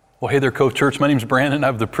Well, hey there, Cove Church. My name's Brandon. I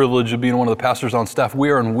have the privilege of being one of the pastors on staff.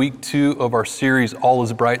 We are in week 2 of our series, All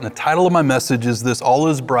is Bright. And the title of my message is this: All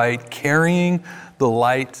is Bright, Carrying the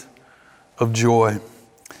Light of Joy.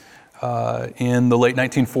 In the late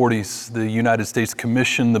 1940s, the United States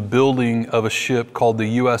commissioned the building of a ship called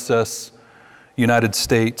the USS United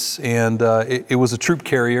States. And it was a troop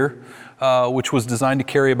carrier, which was designed to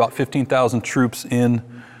carry about 15,000 troops in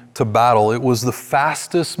to battle. It was the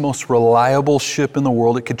fastest, most reliable ship in the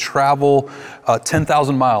world. It could travel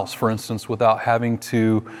 10,000 miles, for instance, without having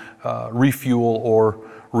to refuel or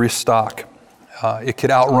restock. It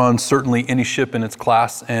could outrun certainly any ship in its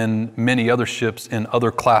class and many other ships in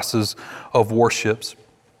other classes of warships.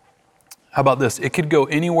 How about this? It could go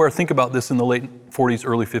anywhere. Think about this in the late 40s,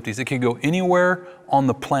 early 50s. It could go anywhere on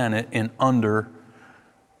the planet in under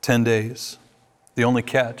 10 days. The only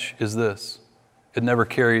catch is this: it never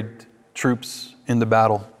carried troops into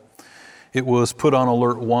battle. It was put on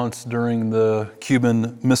alert once during the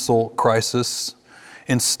Cuban Missile Crisis.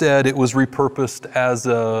 Instead, it was repurposed as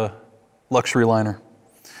a luxury liner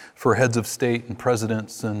for heads of state and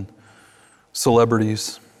presidents and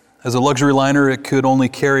celebrities. As a luxury liner, it could only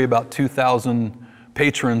carry about 2,000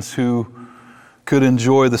 patrons who could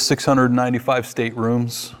enjoy the 695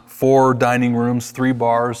 staterooms, 4 dining rooms, 3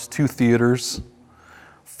 bars, 2 theaters,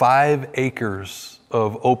 5 acres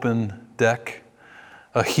of open deck,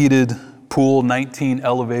 a heated pool, 19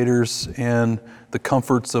 elevators, and the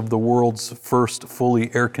comforts of the world's first fully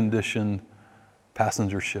air-conditioned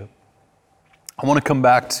passenger ship. I want to come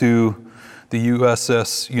back to the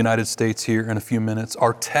USS United States here in a few minutes.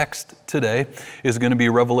 Our text today is going to be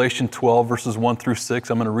Revelation 12, verses 1 through 6.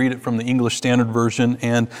 I'm going to read it from the English Standard Version,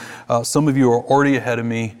 and some of you are already ahead of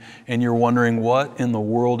me, and you're wondering, what in the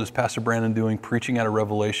world is Pastor Brandon doing preaching out of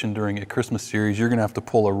Revelation during a Christmas series? You're going to have to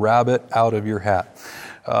pull a rabbit out of your hat.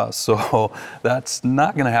 So that's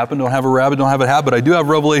not going to happen. Don't have a rabbit, don't have a hat, but I do have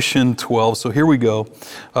Revelation 12. So here we go.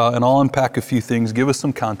 And I'll unpack a few things, give us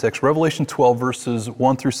some context. Revelation 12, verses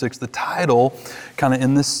 1 through 6. The title, kind of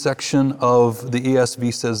in this section of the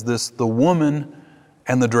ESV, says this: The Woman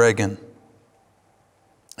and the Dragon.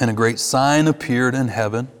 And a great sign appeared in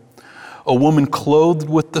heaven, a woman clothed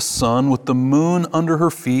with the sun, with the moon under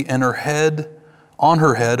her feet, and on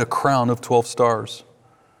her head a crown of 12 stars.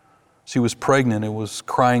 She was pregnant and was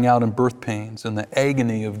crying out in birth pains and the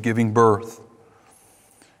agony of giving birth.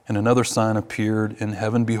 And another sign appeared in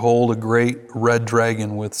heaven. Behold, a great red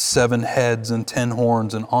dragon with 7 heads and 10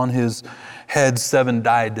 horns, and on his head 7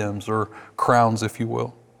 diadems, or crowns, if you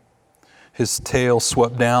will. His tail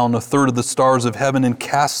swept down 1/3 of the stars of heaven and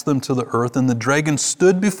cast them to the earth. And the dragon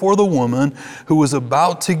stood before the woman who was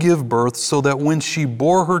about to give birth, so that when she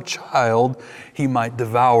bore her child, he might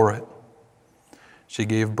devour it. She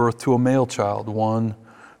gave birth to a male child, one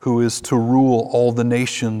who is to rule all the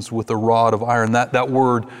nations with a rod of iron. That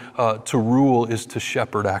word to rule is to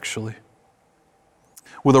shepherd, actually.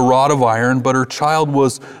 With a rod of iron, but her child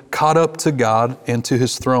was caught up to God and to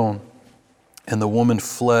his throne. And the woman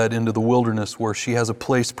fled into the wilderness, where she has a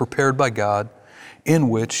place prepared by God, in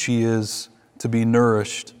which she is to be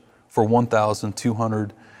nourished for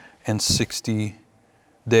 1,260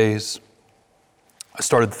 days. I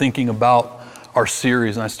started thinking about our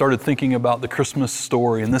series, and I started thinking about the Christmas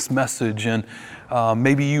story and this message, and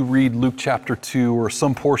maybe you read Luke chapter 2 or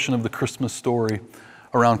some portion of the Christmas story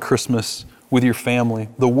around Christmas with your family.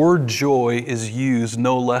 The word joy is used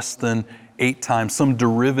no less than 8 times, some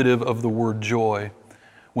derivative of the word joy,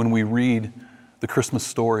 when we read the Christmas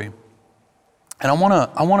story. And I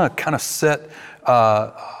want to kind of set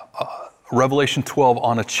Revelation 12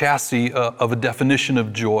 on a chassis of a definition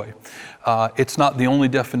of joy. It's not the only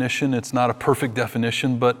definition, it's not a perfect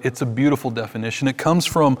definition, but it's a beautiful definition. It comes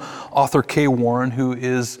from author Kay Warren, who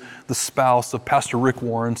is the spouse of Pastor Rick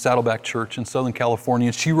Warren, Saddleback Church in Southern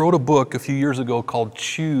California. She wrote a book a few years ago called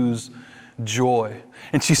Choose Joy.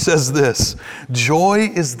 And she says this: joy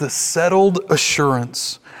is the settled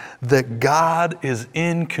assurance that God is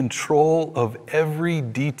in control of every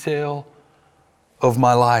detail of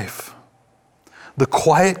my life. The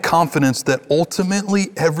quiet confidence that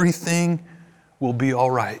ultimately everything will be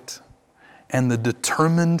all right, and the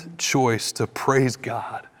determined choice to praise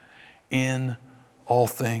God in all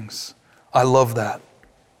things. I love that.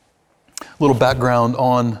 A little background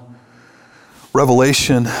on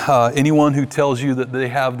Revelation. Anyone who tells you that they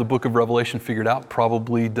have the book of Revelation figured out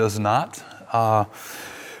probably does not. I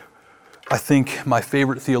think my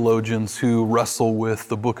favorite theologians who wrestle with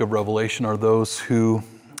the book of Revelation are those who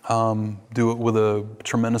do it with a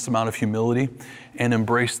tremendous amount of humility and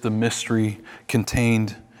embrace the mystery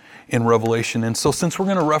contained in Revelation. And so since we're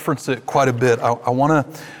going to reference it quite a bit, I want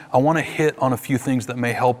to hit on a few things that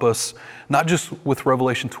may help us, not just with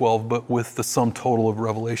Revelation 12, but with the sum total of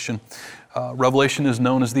Revelation. Revelation is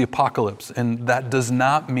known as the apocalypse, and that does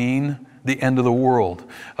not mean the end of the world.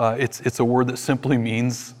 It's a word that simply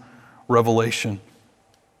means revelation.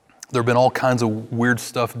 There have been all kinds of weird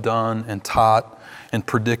stuff done and taught and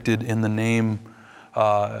predicted in the name,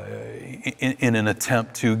 in an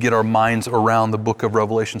attempt to get our minds around the book of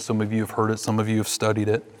Revelation. Some of you have heard it, some of you have studied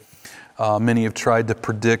it. Many have tried to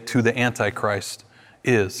predict who the Antichrist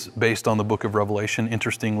is based on the book of Revelation.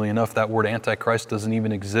 Interestingly enough, that word Antichrist doesn't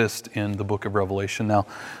even exist in the book of Revelation. Now,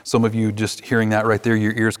 some of you just hearing that right there,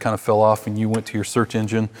 your ears kind of fell off and you went to your search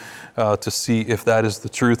engine to see if that is the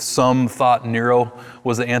truth. Some thought Nero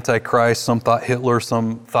was the Antichrist, some thought Hitler,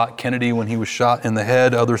 some thought Kennedy when he was shot in the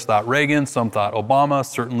head, others thought Reagan, some thought Obama.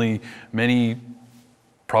 Certainly many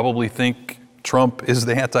probably think Trump is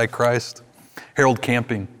the Antichrist. Harold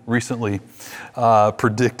Camping recently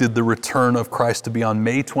predicted the return of Christ to be on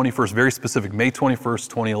May 21st, very specific, May 21st,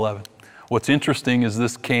 2011. What's interesting is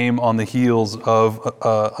this came on the heels of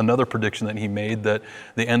another prediction that he made, that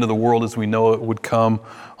the end of the world as we know it would come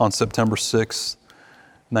on September 6th,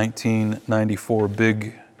 1994.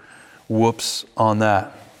 Big whoops on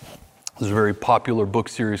that. There's a very popular book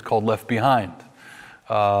series called Left Behind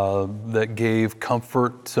that gave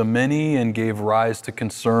comfort to many and gave rise to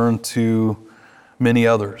concern to many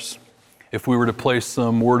others. If we were to place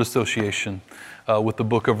some word association with the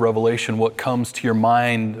book of Revelation, what comes to your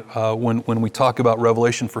mind when we talk about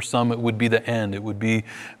Revelation? For some, it would be the end. It would be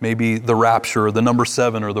maybe the rapture, or the number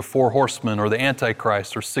 7, or the 4 horsemen, or the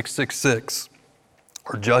Antichrist, or 666,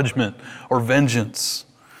 or judgment, or vengeance.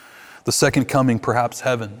 The second coming, perhaps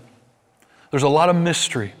heaven. There's a lot of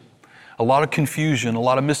mystery, a lot of confusion, a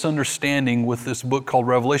lot of misunderstanding with this book called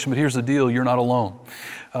Revelation, but here's the deal, you're not alone.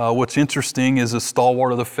 What's interesting is a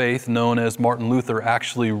stalwart of the faith known as Martin Luther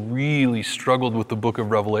actually really struggled with the book of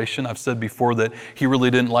Revelation. I've said before that he really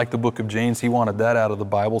didn't like the book of James. He wanted that out of the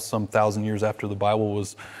Bible some 1,000 years after the Bible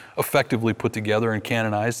was effectively put together and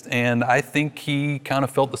canonized. And I think he kind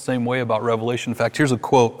of felt the same way about Revelation. In fact, here's a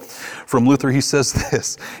quote from Luther. He says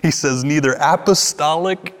this, he says, "Neither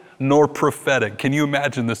apostolic nor prophetic." Can you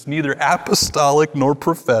imagine this? Neither apostolic nor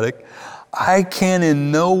prophetic. I can in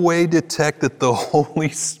no way detect that the Holy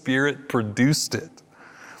Spirit produced it.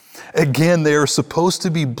 Again, they are supposed to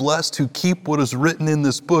be blessed who keep what is written in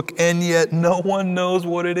this book, and yet no one knows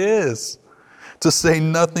what it is, to say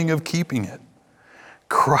nothing of keeping it.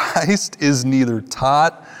 Christ is neither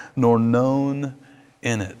taught nor known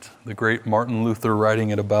in it. The great Martin Luther,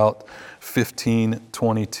 writing at about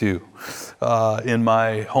 1522. In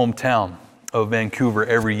my hometown of Vancouver,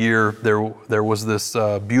 every year there was this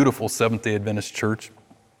beautiful Seventh-day Adventist church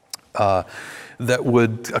that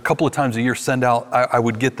would, a couple of times a year, send out, I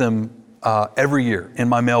would get them every year in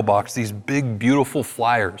my mailbox, these big, beautiful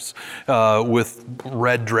flyers with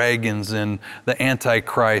red dragons and the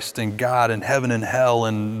Antichrist and God and heaven and hell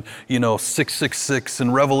and, 666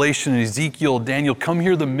 and Revelation and Ezekiel, Daniel. Come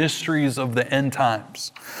hear the mysteries of the end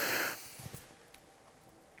times.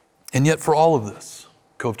 And yet for all of this,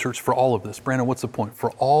 Cove Church, for all of this, Brandon, what's the point?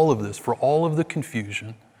 For all of this, for all of the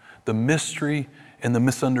confusion, the mystery, and the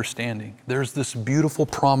misunderstanding, there's this beautiful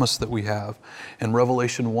promise that we have in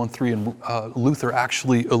Revelation 1:3, and Luther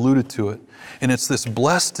actually alluded to it. And it's this: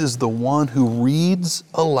 blessed is the one who reads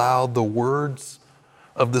aloud the words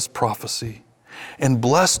of this prophecy, and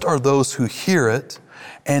blessed are those who hear it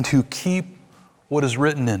and who keep what is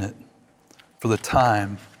written in it, for the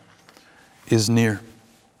time is near.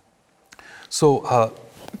 So,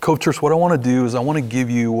 Cove Church, what I want to do is I want to give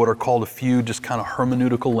you what are called a few just kind of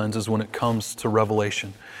hermeneutical lenses when it comes to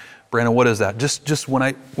Revelation. Brandon, what is that? Just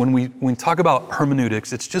when we talk about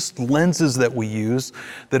hermeneutics, it's just lenses that we use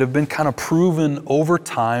that have been kind of proven over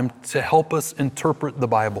time to help us interpret the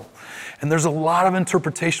Bible. And there's a lot of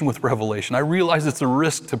interpretation with Revelation. I realize it's a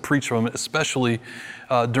risk to preach from it, especially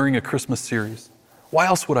during a Christmas series. Why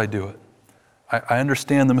else would I do it? I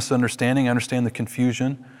understand the misunderstanding, I understand the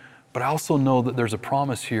confusion, but I also know that there's a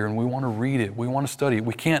promise here, and we want to read it. We want to study it.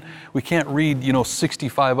 We can't read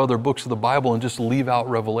 65 other books of the Bible and just leave out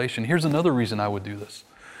Revelation. Here's another reason I would do this.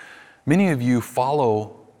 Many of you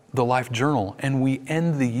follow the Life Journal, and we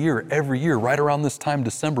end the year every year right around this time,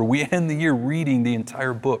 December. We end the year reading the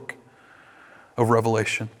entire book of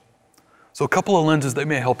Revelation. So a couple of lenses that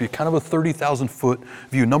may help you, kind of a 30,000-foot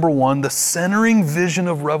view. Number one, the centering vision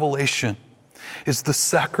of Revelation is the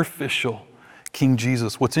sacrificial King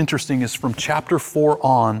Jesus. What's interesting is from chapter 4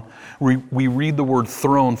 on, we read the word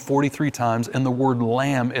throne 43 times and the word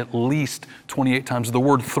lamb at least 28 times. The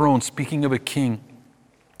word throne, speaking of a king.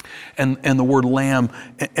 And the word lamb,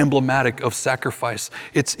 emblematic of sacrifice.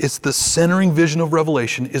 It's the centering vision of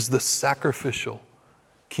Revelation is the sacrificial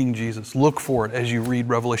King Jesus. Look for it as you read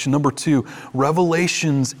Revelation. Number 2,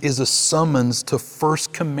 Revelations is a summons to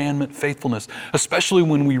first commandment faithfulness, especially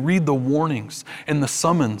when we read the warnings and the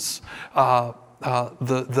summons, the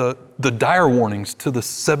dire warnings to the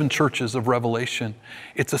 7 churches of Revelation.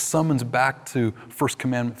 It's a summons back to first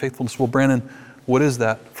commandment faithfulness. Well, Brandon, what is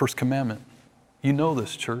that first commandment? You know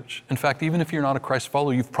this, church. In fact, even if you're not a Christ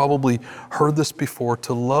follower, you've probably heard this before,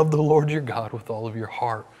 to love the Lord your God with all of your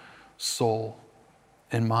heart, soul,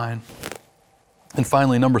 and mind. And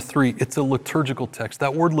finally, number 3, it's a liturgical text.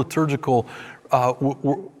 That word liturgical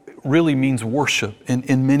really means worship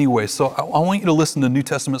in many ways. So I want you to listen to New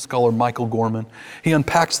Testament scholar Michael Gorman. He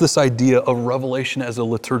unpacks this idea of Revelation as a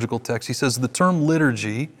liturgical text. He says the term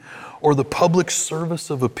liturgy, or the public service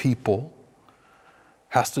of a people,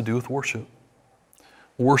 has to do with worship.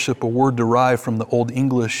 Worship, a word derived from the Old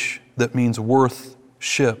English that means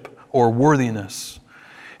worth-ship or worthiness.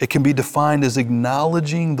 It can be defined as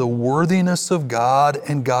acknowledging the worthiness of God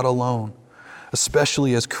and God alone,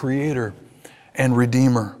 especially as Creator and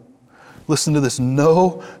Redeemer. Listen to this.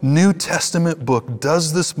 No New Testament book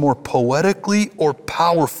does this more poetically or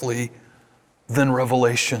powerfully than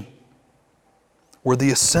Revelation, where the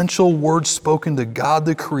essential word spoken to God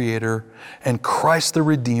the Creator and Christ the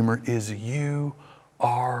Redeemer is, "You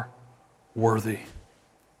are worthy."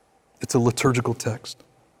 It's a liturgical text.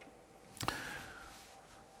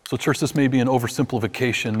 So church, this may be an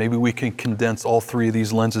oversimplification. Maybe we can condense all 3 of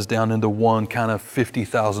these lenses down into one kind of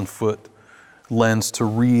 50,000 foot lens to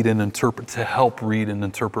read and interpret, to help read and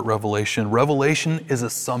interpret Revelation. Revelation is a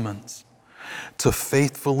summons to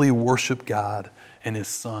faithfully worship God and His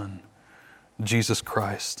Son, Jesus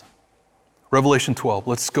Christ. Revelation 12.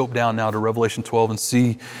 Let's scope down now to Revelation 12 and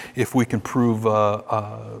see if we can prove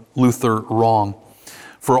Luther wrong.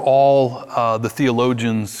 For all the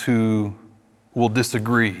theologians who will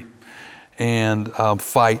disagree and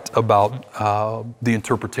fight about the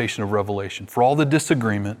interpretation of Revelation, for all the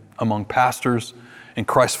disagreement among pastors and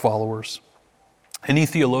Christ followers, any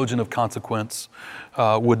theologian of consequence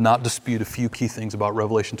would not dispute a few key things about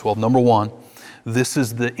Revelation 12. Number 1, this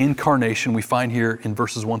is the incarnation we find here in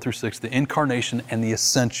verses 1 through 6, the incarnation and the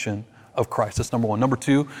ascension of Christ. That's number 1. Number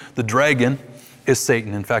 2, the dragon is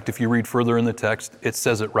Satan. In fact, if you read further in the text, it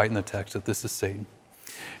says it right in the text that this is Satan.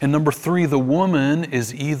 And number 3, the woman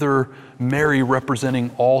is either Mary representing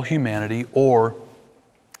all humanity or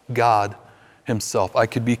God Himself. I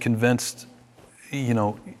could be convinced,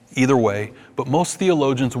 either way, but most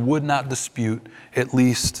theologians would not dispute at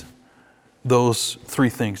least those 3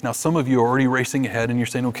 things. Now, some of you are already racing ahead and you're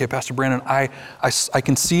saying, okay, Pastor Brandon, I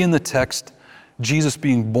can see in the text Jesus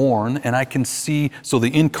being born, and I can see, so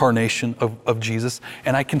the incarnation of Jesus,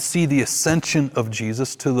 and I can see the ascension of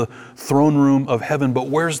Jesus to the throne room of heaven, but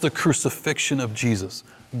where's the crucifixion of Jesus?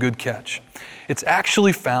 Good catch. It's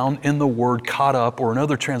actually found in the word caught up, or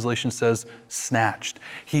another translation says snatched.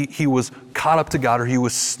 He was caught up to God, or He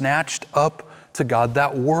was snatched up to God.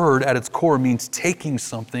 That word at its core means taking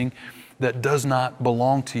something that does not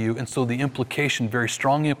belong to you. And so the implication, very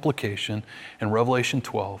strong implication in Revelation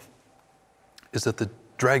 12, is that the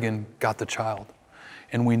dragon got the child.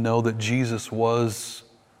 And we know that Jesus was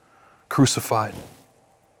crucified.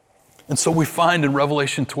 And so we find in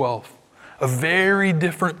Revelation 12 a very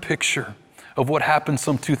different picture of what happened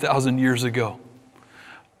some 2,000 years ago.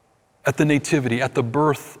 At the nativity, at the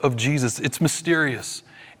birth of Jesus. It's mysterious.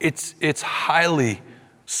 It's highly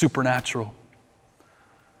supernatural.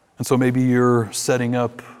 And so maybe you're setting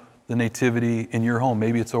up the nativity in your home.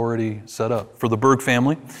 Maybe it's already set up. For the Berg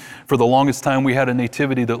family, for the longest time we had a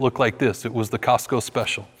nativity that looked like this. It was the Costco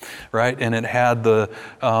special, right? And it had the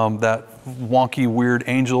that wonky, weird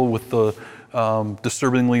angel with the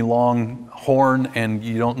disturbingly long horn, and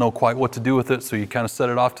you don't know quite what to do with it, so you kind of set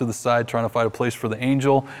it off to the side trying to find a place for the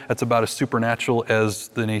angel. That's about as supernatural as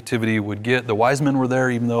the nativity would get. The wise men were there,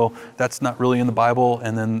 even though that's not really in the Bible.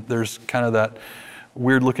 And then there's kind of that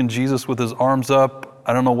weird looking Jesus with his arms up.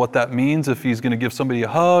 I don't know what that means, if he's going to give somebody a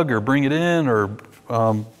hug or bring it in, or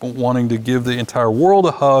wanting to give the entire world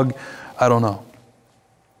a hug. I don't know.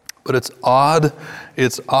 But it's odd,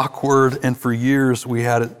 it's awkward, and for years we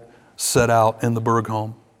had it set out in the Berg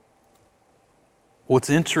home. What's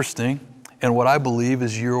interesting, and what I believe,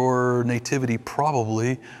 is your nativity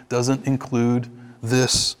probably doesn't include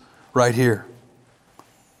this right here.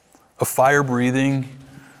 A fire-breathing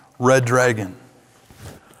red dragon.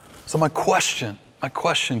 So my question,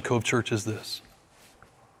 Cove Church, is this.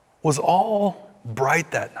 Was all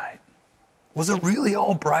bright that night? Was it really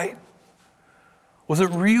all bright? Was it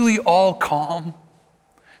really all calm?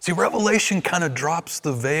 See, Revelation kind of drops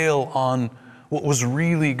the veil on what was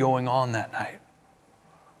really going on that night.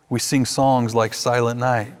 We sing songs like Silent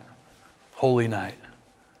Night, Holy Night.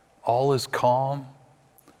 All is calm,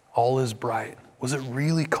 all is bright. Was it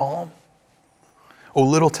really calm? O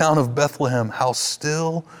little town of Bethlehem, how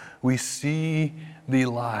still we see thee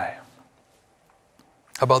lie.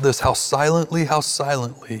 How about this? How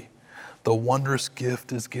silently the wondrous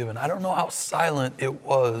gift is given. I don't know how silent it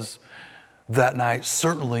was that night,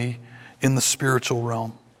 certainly in the spiritual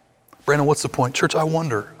realm. Brandon, what's the point? Church, I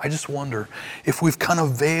just wonder if we've kind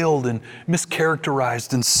of veiled and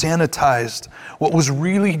mischaracterized and sanitized what was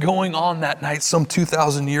really going on that night some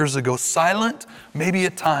 2,000 years ago. Silent, maybe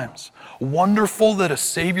at times. Wonderful that a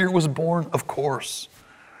Savior was born, of course.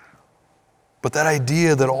 But that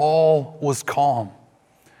idea that all was calm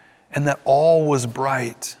and that all was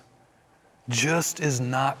bright just is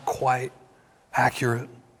not quite accurate.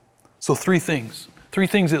 So three things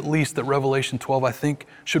at least that Revelation 12, I think,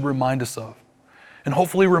 should remind us of. And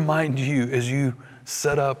hopefully remind you as you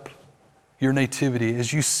set up your nativity,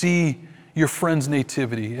 as you see your friend's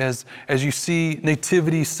nativity, as you see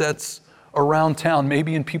nativity sets around town,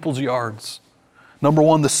 maybe in people's yards. Number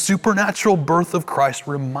one, the supernatural birth of Christ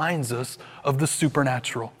reminds us of the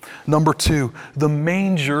supernatural. Number two, the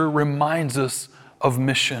manger reminds us of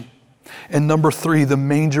mission. And number three, the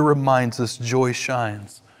manger reminds us joy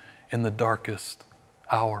shines in the darkest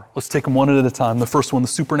hour. Let's take them one at a time. The first one, the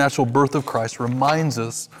supernatural birth of Christ, reminds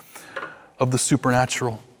us of the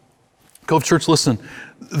supernatural. Cove Church, listen,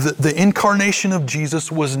 the incarnation of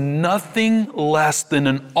Jesus was nothing less than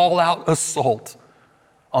an all-out assault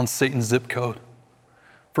on Satan's zip code.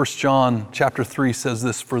 1 John chapter 3 says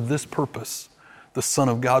this, for this purpose, the Son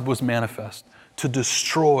of God was manifest, to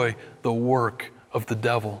destroy the work of the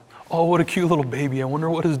devil. Oh, what a cute little baby. I wonder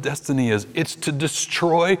what his destiny is. It's to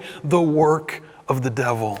destroy the work of the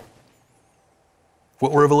devil.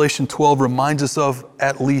 What Revelation 12 reminds us of,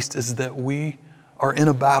 at least, is that we are in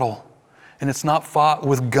a battle. And it's not fought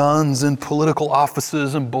with guns and political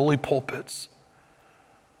offices and bully pulpits.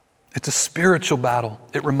 It's a spiritual battle.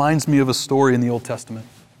 It reminds me of a story in the Old Testament.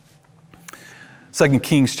 2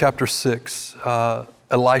 Kings chapter 6,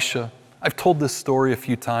 Elisha. I've told this story a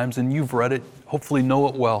few times and you've read it, hopefully know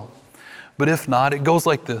it well. But if not, it goes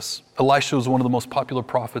like this. Elisha was one of the most popular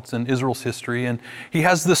prophets in Israel's history, and he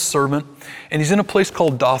has this servant, and he's in a place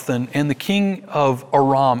called Dothan, and the king of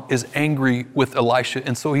Aram is angry with Elisha,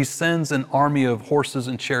 and so he sends an army of horses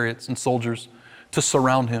and chariots and soldiers to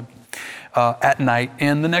surround him at night.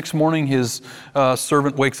 And the next morning, his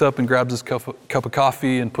servant wakes up and grabs his cup of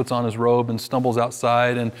coffee and puts on his robe and stumbles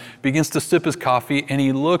outside and begins to sip his coffee, and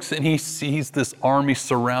he looks and he sees this army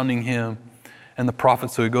surrounding him and the prophet.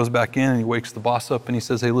 So he goes back in and he wakes the boss up and he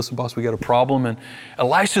says, hey, listen, boss, we got a problem. And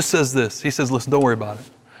Elisha says this. He says, listen, don't worry about it.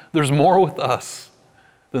 There's more with us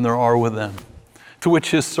than there are with them. To which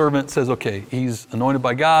his servant says, okay, he's anointed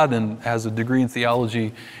by God and has a degree in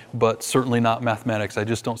theology, but certainly not mathematics. I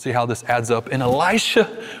just don't see how this adds up. And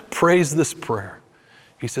Elisha prays this prayer.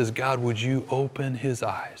 He says, God, would you open his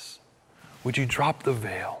eyes? Would you drop the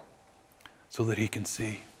veil so that he can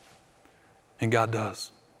see? And God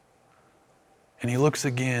does. And he looks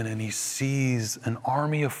again and he sees an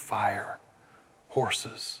army of fire,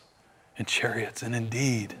 horses and chariots. And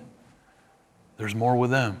indeed, there's more with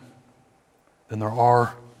them than there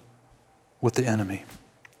are with the enemy.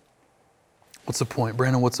 What's the point?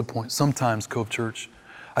 Brandon, what's the point? Sometimes, Cove Church,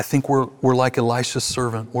 I think we're like Elisha's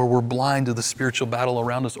servant, where we're blind to the spiritual battle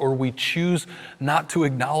around us, or we choose not to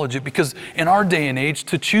acknowledge it. Because in our day and age,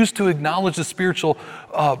 to choose to acknowledge the spiritual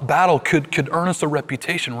battle could earn us a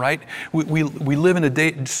reputation, right? We live in a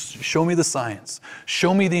day, show me the science,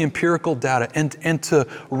 show me the empirical data, and to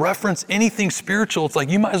reference anything spiritual, it's like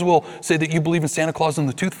you might as well say that you believe in Santa Claus and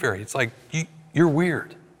the Tooth Fairy. It's like, you're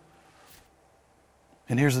weird.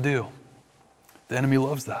 And here's the deal. The enemy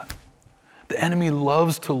loves that. The enemy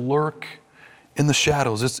loves to lurk in the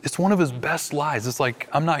shadows. It's one of his best lies. It's like,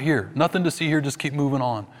 I'm not here. Nothing to see here. Just keep moving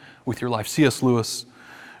on with your life. C.S. Lewis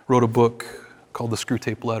wrote a book called The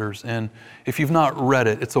Screwtape Letters. And if you've not read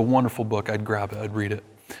it, it's a wonderful book. I'd grab it. I'd read it.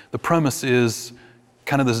 The premise is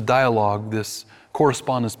kind of this dialogue, this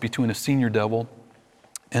correspondence between a senior devil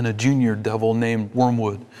and a junior devil named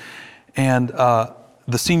Wormwood. And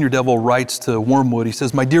the senior devil writes to Wormwood. He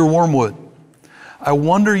says, my dear Wormwood, I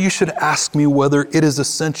wonder you should ask me whether it is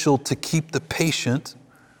essential to keep the patient,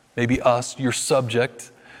 maybe us, your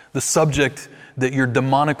subject, the subject that you're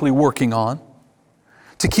demonically working on,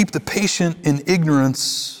 to keep the patient in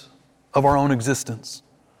ignorance of our own existence.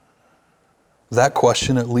 That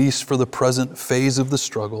question, at least for the present phase of the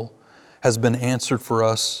struggle, has been answered for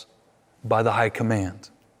us by the high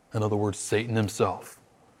command. In other words, Satan himself.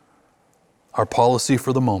 Our policy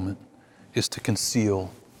for the moment is to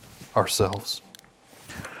conceal ourselves.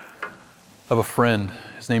 I have a friend,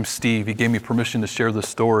 his name's Steve. He gave me permission to share this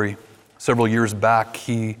story. Several years back,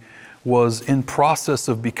 he was in process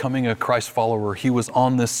of becoming a Christ follower. He was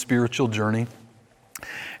on this spiritual journey,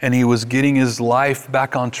 and he was getting his life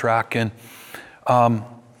back on track. And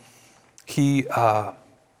he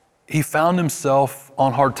found himself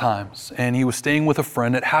on hard times, and he was staying with a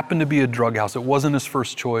friend. It happened to be a drug house. It wasn't his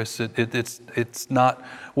first choice. It's not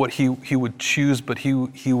what he would choose, but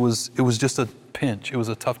it was just a pinch. It was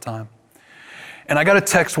a tough time. And I got a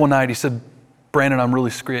text one night. He said, Brandon, I'm really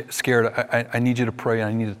scared. I need you to pray.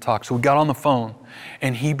 I need to talk. So we got on the phone,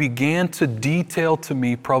 and he began to detail to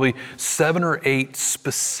me probably 7 or 8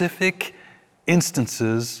 specific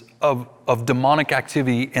instances of demonic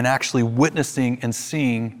activity and actually witnessing and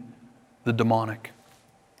seeing the demonic.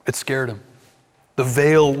 It scared him. The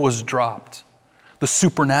veil was dropped. The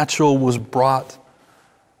supernatural was brought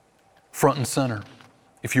front and center.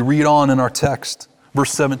 If you read on in our text,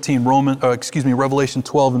 verse 17, Revelation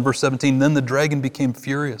 12 and verse 17, then the dragon became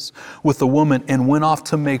furious with the woman and went off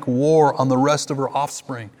to make war on the rest of her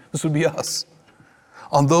offspring. This would be us.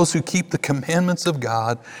 On those who keep the commandments of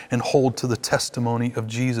God and hold to the testimony of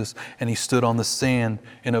Jesus. And he stood on the sand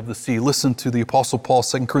and of the sea. Listen to the Apostle Paul,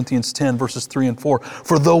 2 Corinthians 10, verses 3 and 4.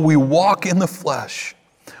 For though we walk in the flesh,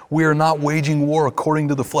 we are not waging war according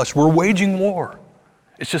to the flesh. We're waging war.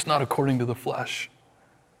 It's just not according to the flesh.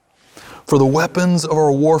 For the weapons of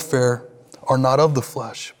our warfare are not of the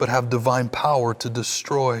flesh, but have divine power to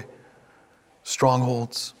destroy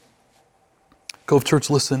strongholds. Cove Church,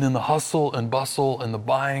 listen, in the hustle and bustle and the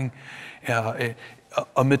buying,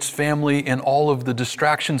 amidst family and all of the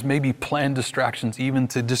distractions, maybe planned distractions, even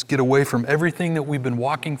to just get away from everything that we've been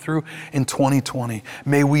walking through in 2020,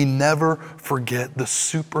 may we never forget the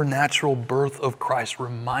supernatural birth of Christ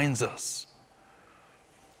reminds us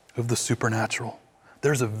of the supernatural.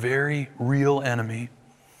 There's a very real enemy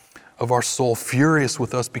of our soul, furious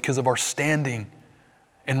with us because of our standing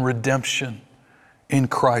and redemption in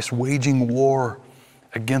Christ, waging war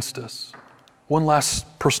against us. One last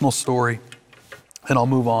personal story, and I'll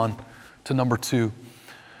move on to number 2.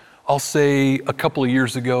 I'll say a couple of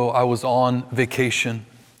years ago, I was on vacation.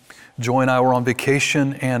 Joy and I were on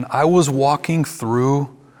vacation, and I was walking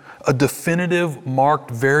through a definitive,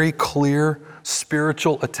 marked, very clear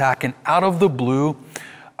spiritual attack. And out of the blue,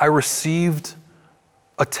 I received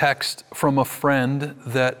a text from a friend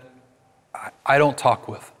that I don't talk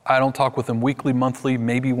with. I don't talk with them weekly, monthly,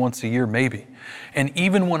 maybe once a year, maybe. And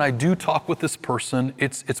even when I do talk with this person,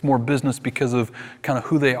 it's more business because of kind of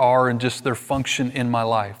who they are and just their function in my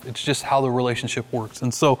life. It's just how the relationship works.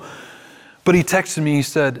 And so, but he texted me, he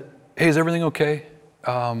said, hey, is everything okay?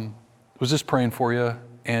 Was just praying for you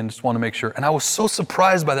and just want to make sure. And I was so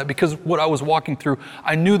surprised by that because what I was walking through,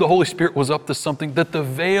 I knew the Holy Spirit was up to something, that the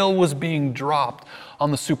veil was being dropped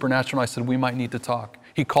on the supernatural. And I said, we might need to talk.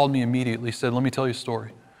 He called me immediately, said, let me tell you a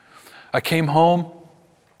story. I came home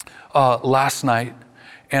last night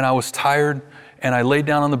and I was tired and I laid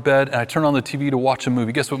down on the bed and I turned on the TV to watch a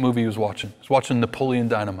movie. Guess what movie he was watching? He was watching Napoleon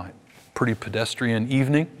Dynamite. Pretty pedestrian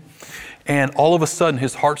evening. And all of a sudden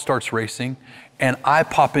his heart starts racing and I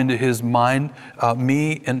pop into his mind,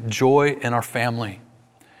 me and Joy and our family.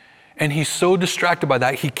 And he's so distracted by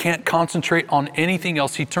that, he can't concentrate on anything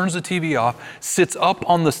else. He turns the TV off, sits up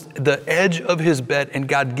on the edge of his bed, and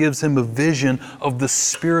God gives him a vision of the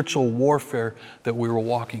spiritual warfare that we were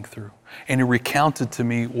walking through. And he recounted to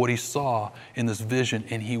me what he saw in this vision,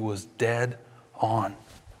 and he was dead on.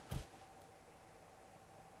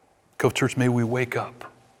 Cove Church, may we wake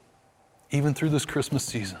up, even through this Christmas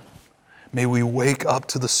season. May we wake up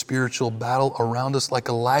to the spiritual battle around us like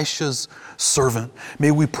Elisha's servant.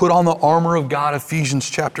 May we put on the armor of God, Ephesians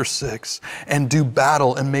chapter 6, and do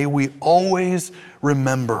battle. And may we always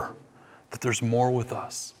remember that there's more with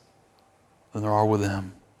us than there are with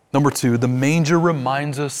them. Number 2, the manger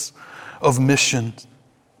reminds us of mission.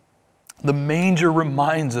 The manger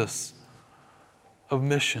reminds us of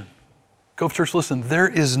mission. Cove Church, listen, there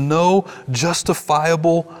is no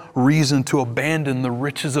justifiable reason to abandon the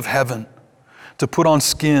riches of heaven, to put on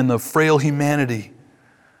skin of frail humanity,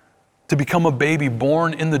 to become a baby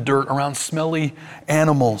born in the dirt around smelly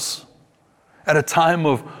animals at a time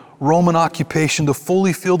of Roman occupation, to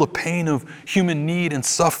fully feel the pain of human need and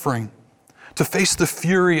suffering, to face the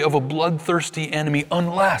fury of a bloodthirsty enemy,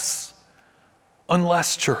 unless,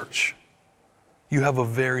 church, you have a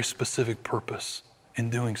very specific purpose in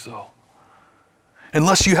doing so.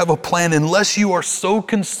 Unless you have a plan, unless you are so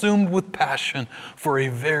consumed with passion for a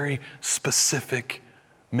very specific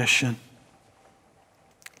mission.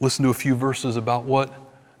 Listen to a few verses about what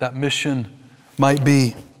that mission might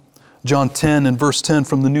be. John 10 and verse 10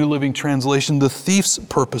 from the New Living Translation, the thief's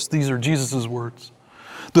purpose, these are Jesus' words.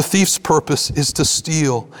 The thief's purpose is to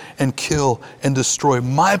steal and kill and destroy.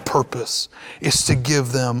 My purpose is to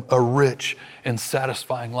give them a rich and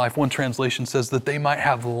satisfying life. One translation says that they might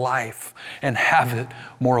have life and have it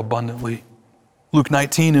more abundantly. Luke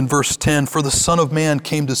 19 and verse 10, for the Son of Man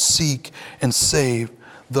came to seek and save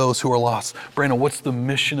those who are lost. Brandon, what's the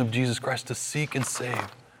mission of Jesus Christ? To seek and save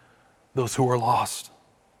those who are lost.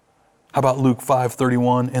 How about Luke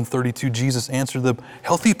 5:31 and 32? Jesus answered them,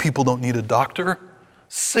 healthy people don't need a doctor,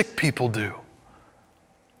 sick people do.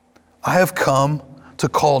 I have come to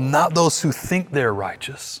call not those who think they're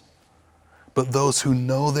righteous, but those who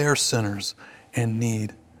know they're sinners and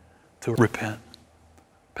need to repent.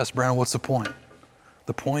 Pastor Brown, what's the point?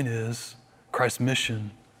 The point is Christ's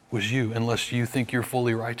mission was you, unless you think you're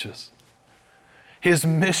fully righteous. His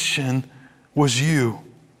mission was you.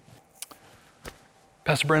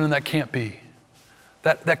 Pastor Brandon, that can't be.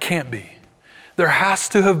 That can't be. There has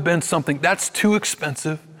to have been something. That's too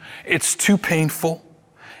expensive. It's too painful.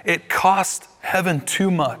 It cost heaven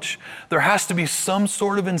too much. There has to be some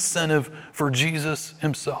sort of incentive for Jesus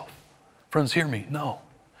himself. Friends, hear me. No.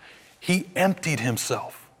 He emptied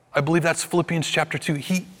himself. I believe that's Philippians chapter 2.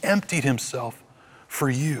 He emptied himself for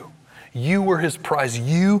you. You were his prize.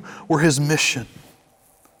 You were his mission.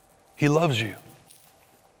 He loves you.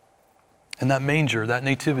 And that manger, that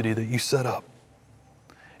nativity that you set up,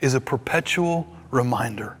 is a perpetual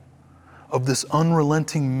reminder of this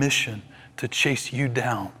unrelenting mission to chase you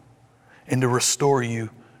down and to restore you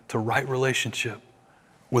to right relationship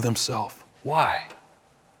with himself. Why?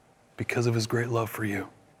 Because of his great love for you.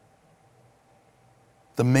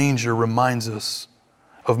 The manger reminds us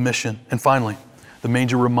of mission. And finally, the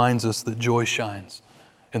manger reminds us that joy shines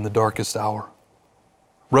in the darkest hour.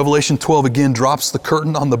 Revelation 12 again drops the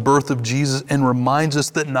curtain on the birth of Jesus and reminds us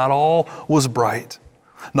that not all was bright,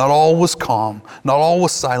 not all was calm, not all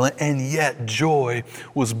was silent, and yet joy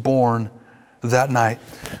was born that night.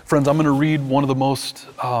 Friends, I'm going to read one of the most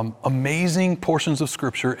amazing portions of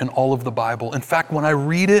Scripture in all of the Bible. In fact, when I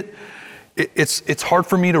read it, it's hard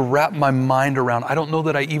for me to wrap my mind around. I don't know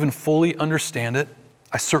that I even fully understand it.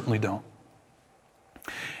 I certainly don't.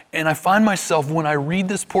 And I find myself, when I read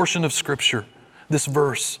this portion of Scripture, this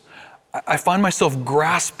verse, I find myself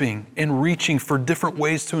grasping and reaching for different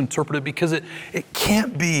ways to interpret it because it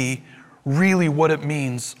can't be really what it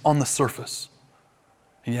means on the surface.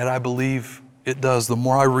 And yet I believe it does the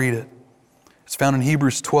more I read it. It's found in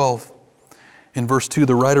Hebrews 12. In verse 2,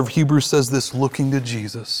 the writer of Hebrews says this, looking to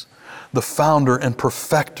Jesus, the founder and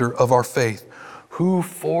perfecter of our faith, who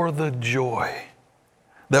for the joy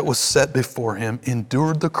that was set before him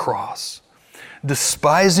endured the cross,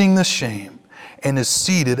 despising the shame, and is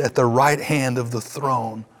seated at the right hand of the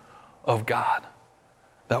throne of God.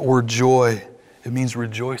 That word joy, it means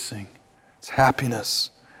rejoicing. It's happiness.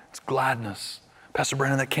 It's gladness. Pastor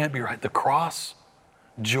Brandon, that can't be right. The cross,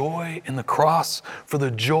 joy in the cross, for the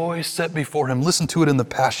joy set before him. Listen to it in the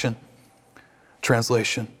Passion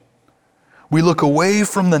Translation. We look away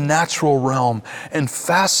from the natural realm and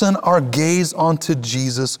fasten our gaze onto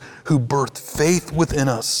Jesus, who birthed faith within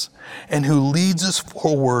us and who leads us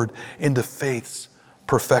forward into faith's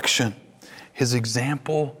perfection. His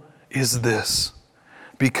example is this: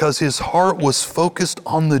 because his heart was focused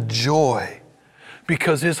on the joy,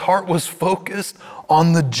 because his heart was focused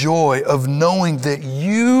on the joy of knowing that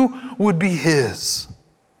you would be his,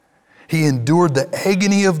 he endured the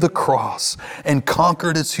agony of the cross and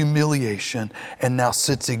conquered its humiliation, and now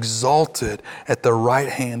sits exalted at the right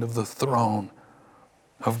hand of the throne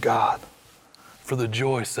of God. For the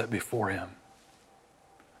joy set before him.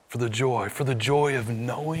 For the joy of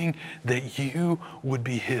knowing that you would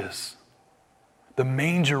be his. The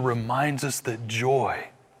manger reminds us that joy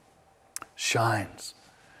shines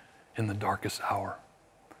in the darkest hour.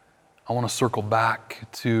 I want to circle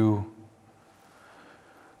back to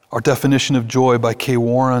our definition of joy by Kay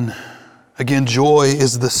Warren. Again, joy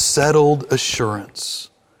is the settled assurance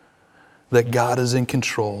that God is in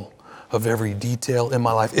control of every detail in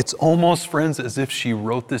my life. It's almost, friends, as if she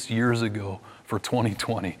wrote this years ago for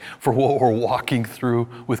 2020, for what we're walking through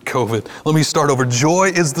with COVID. Let me start over.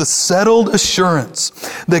 Joy is the settled assurance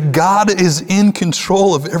that God is in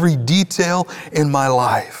control of every detail in my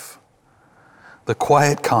life. The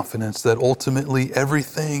quiet confidence that ultimately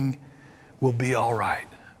everything will be all right.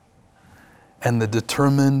 And the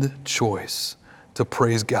determined choice to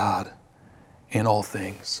praise God in all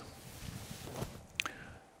things.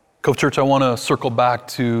 Cove Church, I want to circle back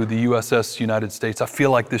to the USS United States. I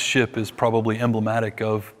feel like this ship is probably emblematic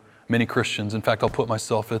of many Christians, in fact, I'll put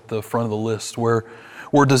myself at the front of the list, where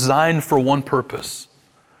we're designed for one purpose,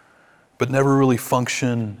 but never really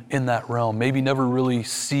function in that realm, maybe never really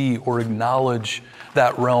see or acknowledge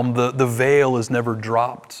that realm. The veil is never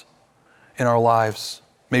dropped in our lives,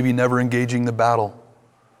 maybe never engaging the battle,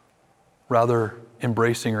 rather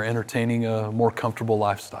embracing or entertaining a more comfortable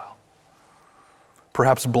lifestyle.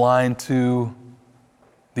 Perhaps blind to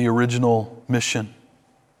the original mission.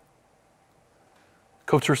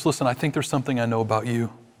 Cove Church, listen, I think there's something I know about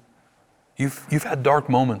you. You've had dark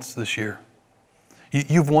moments this year.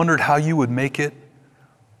 You've wondered how you would make it,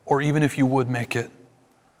 or even if you would make it.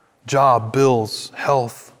 Job, bills,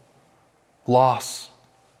 health, loss,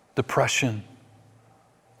 depression,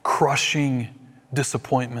 crushing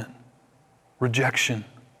disappointment, rejection.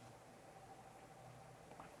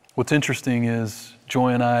 What's interesting is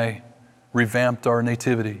Joy and I revamped our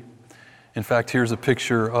nativity. In fact, here's a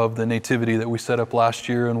picture of the nativity that we set up last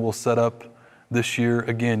year and we'll set up this year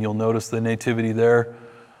again. You'll notice the nativity there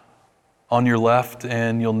on your left,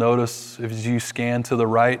 and you'll notice if you scan to the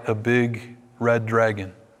right, a big red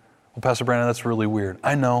dragon. Well, Pastor Brandon, that's really weird.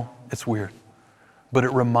 I know it's weird, but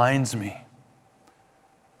it reminds me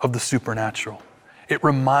of the supernatural. It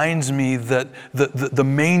reminds me that the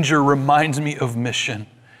manger reminds me of mission.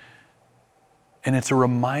 And it's a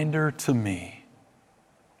reminder to me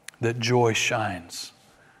that joy shines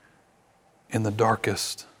in the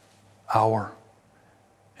darkest hour.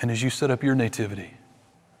 And as you set up your nativity,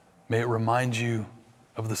 may it remind you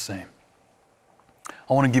of the same.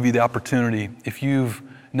 I want to give you the opportunity, if you've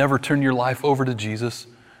never turned your life over to Jesus,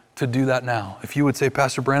 to do that now. If you would say,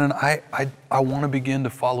 Pastor Brandon, I want to begin to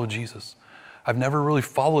follow Jesus. I've never really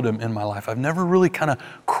followed him in my life. I've never really kind of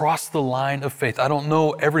crossed the line of faith. I don't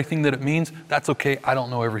know everything that it means. That's okay. I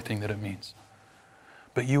don't know everything that it means.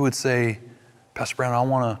 But you would say, Pastor Brandon, I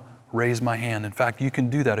want to raise my hand. In fact, you can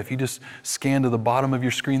do that. If you just scan to the bottom of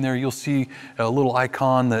your screen there, you'll see a little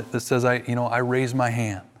icon that says, I raise my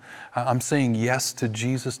hand. I'm saying yes to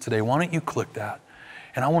Jesus today. Why don't you click that?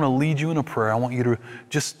 And I want to lead you in a prayer. I want you to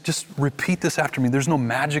just repeat this after me. There's no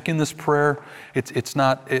magic in this prayer. It's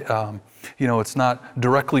not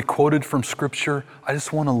directly quoted from Scripture. I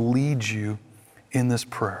just want to lead you in this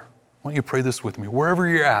prayer. Why don't you pray this with me? Wherever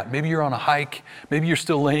you're at, maybe you're on a hike, maybe you're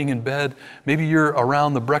still laying in bed, maybe you're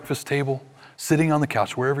around the breakfast table, sitting on the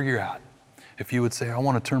couch, wherever you're at. If you would say, I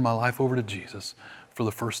want to turn my life over to Jesus for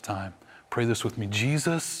the first time, pray this with me.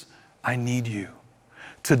 Jesus, I need you.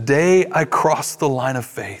 Today I cross the line of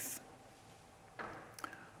faith.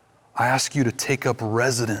 I ask you to take up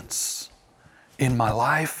residence in my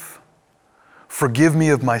life. Forgive me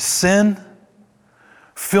of my sin.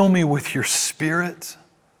 Fill me with your Spirit.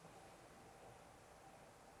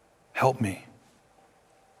 Help me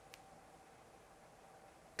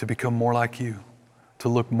to become more like you, to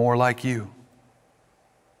look more like you.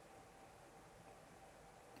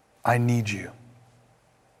 I need you.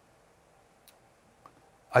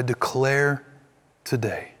 I declare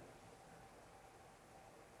today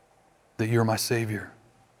that you're my Savior.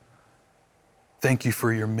 Thank you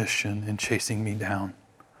for your mission in chasing me down.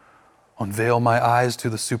 Unveil my eyes to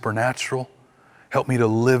the supernatural. Help me to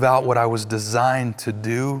live out what I was designed to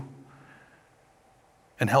do.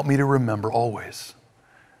 And help me to remember always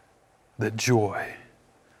that joy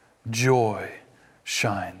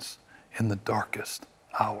shines in the darkest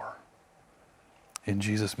hour. In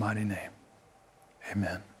Jesus' mighty name,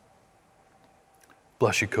 amen.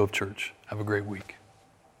 Bless you, Cove Church. Have a great week.